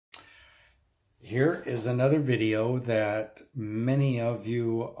Here is another video that many of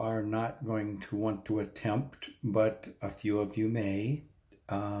you are not going to want to attempt, but a few of you may.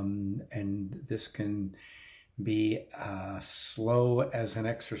 And this can be slow as an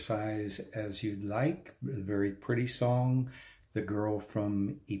exercise as you'd like. A very pretty song, The Girl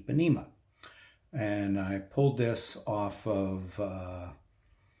from Ipanema. And I pulled this off of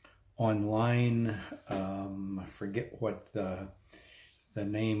online. I forget what the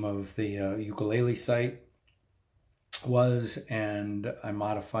name of the ukulele site was, and I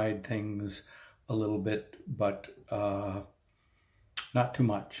modified things a little bit, but not too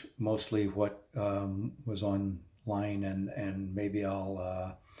much. Mostly what was online, and maybe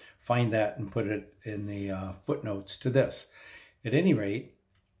I'll find that and put it in the footnotes to this. At any rate,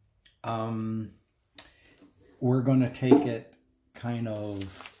 we're going to take it kind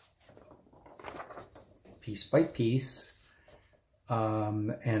of piece by piece.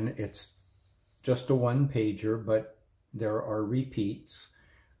 And it's just a one-pager, but there are repeats,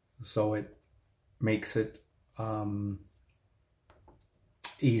 so it makes it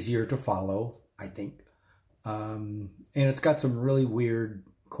easier to follow, I think. And it's got some really weird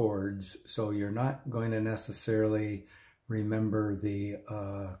chords, so you're not going to necessarily remember the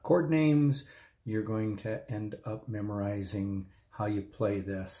chord names. You're going to end up memorizing how you play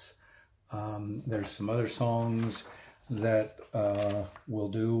this. There's some other songs that we'll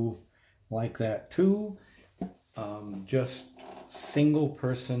do like that too. Just single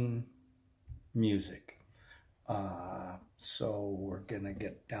person music. So we're gonna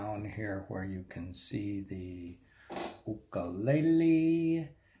get down here where you can see the ukulele,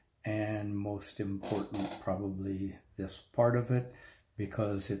 and most important probably this part of it,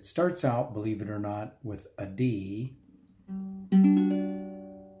 because it starts out, believe it or not, with a D.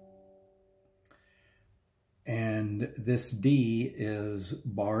 And this D is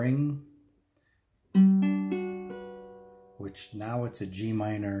barring, which now it's a G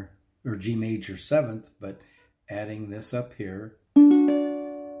minor or G major 7th, but adding this up here. And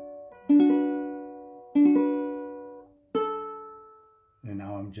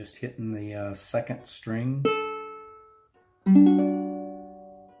now I'm just hitting the second string.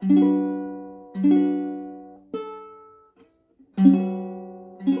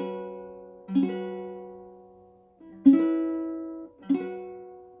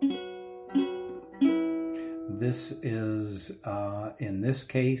 This is, in this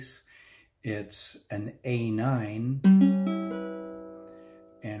case, it's an A9,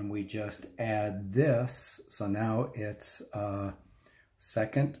 and we just add this, so now it's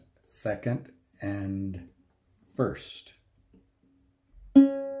second, second, and first.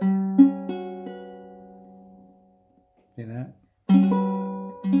 See that?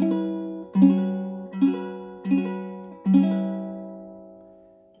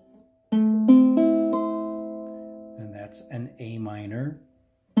 An A minor.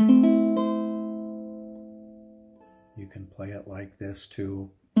 You can play it like this too.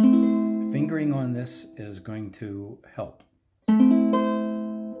 Fingering on this is going to help.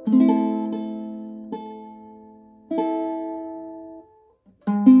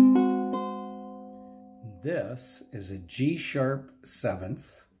 This is a G sharp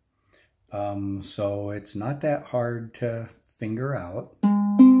 7th, so it's not that hard to finger out.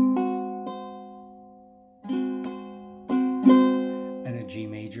 G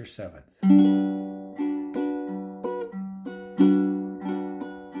major 7th.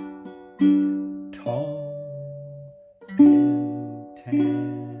 Tall and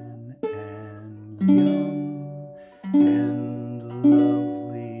tan and young and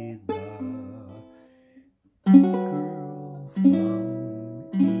lovely, the girl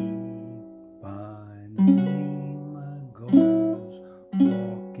from Ipanema goes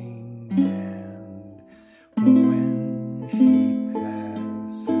walking, and when she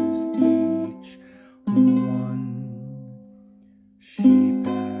goes on.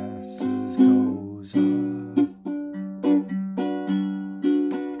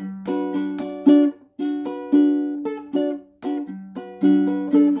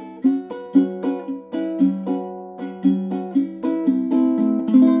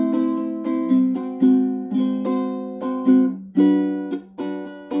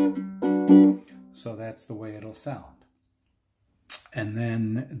 So that's the way it'll sound. And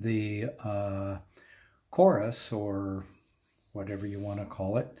then the chorus, or whatever you want to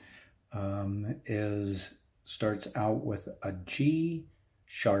call it, starts out with a G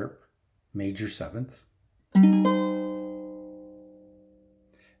sharp major 7th,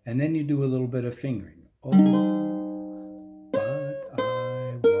 and then you do a little bit of fingering. Oh, but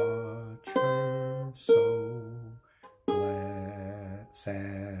I watch her so glad,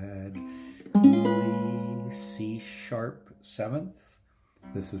 sad, the C sharp 7th.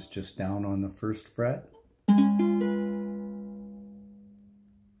 This is just down on the 1st fret.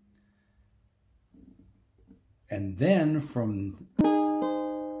 And then from,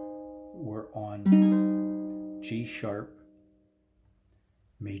 we're on G sharp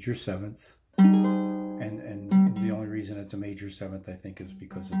major 7th. And the only reason it's a major 7th, I think, is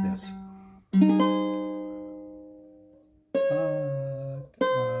because of this.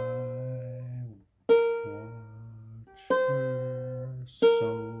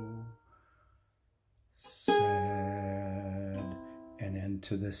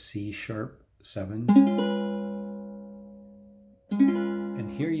 To the C sharp 7,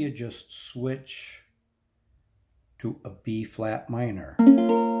 and here you just switch to a B flat minor. How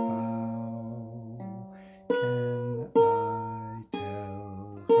can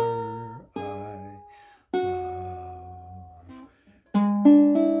I tell her I love?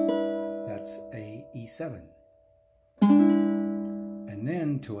 That's a E7, and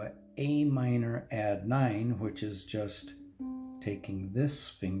then to a A minor add 9, which is just taking this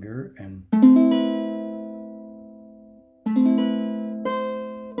finger and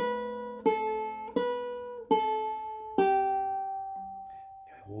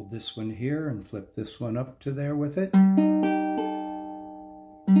hold this one here and flip this one up to there with it.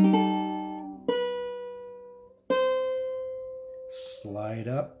 Slide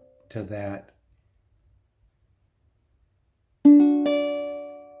up to that.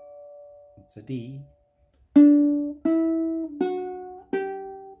 It's a D.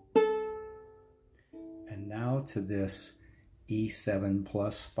 Now to this E7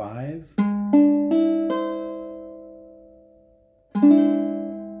 plus 5.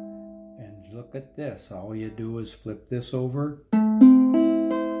 And look at this. All you do is flip this over. A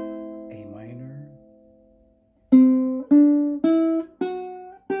minor.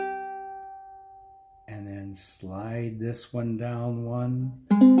 And then slide this one down one.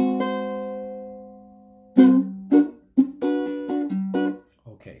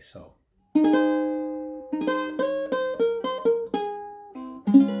 Okay, so.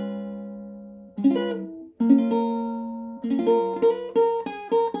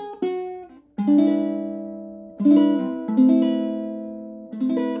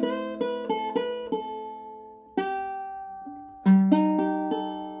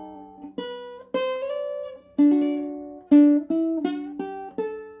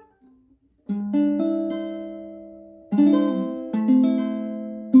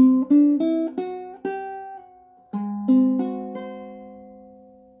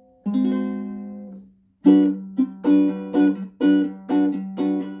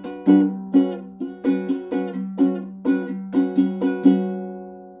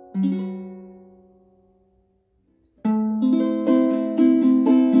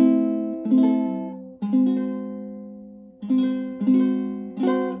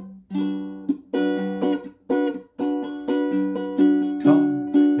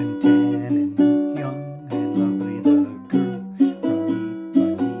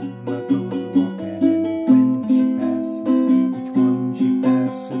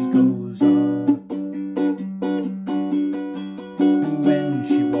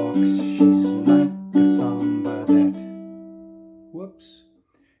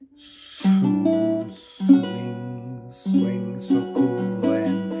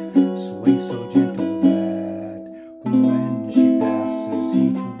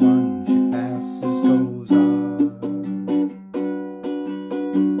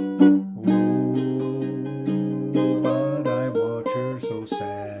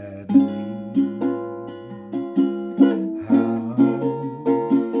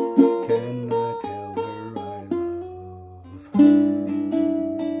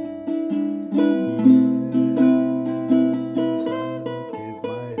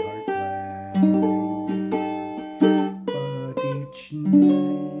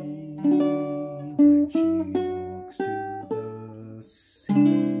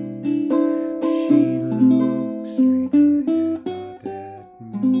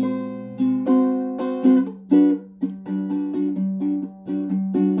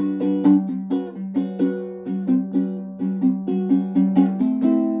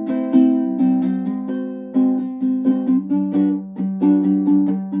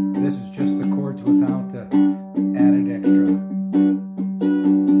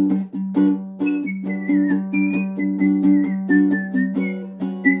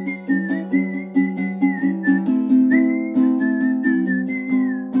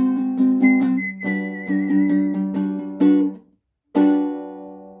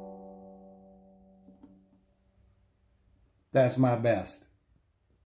 That's my best.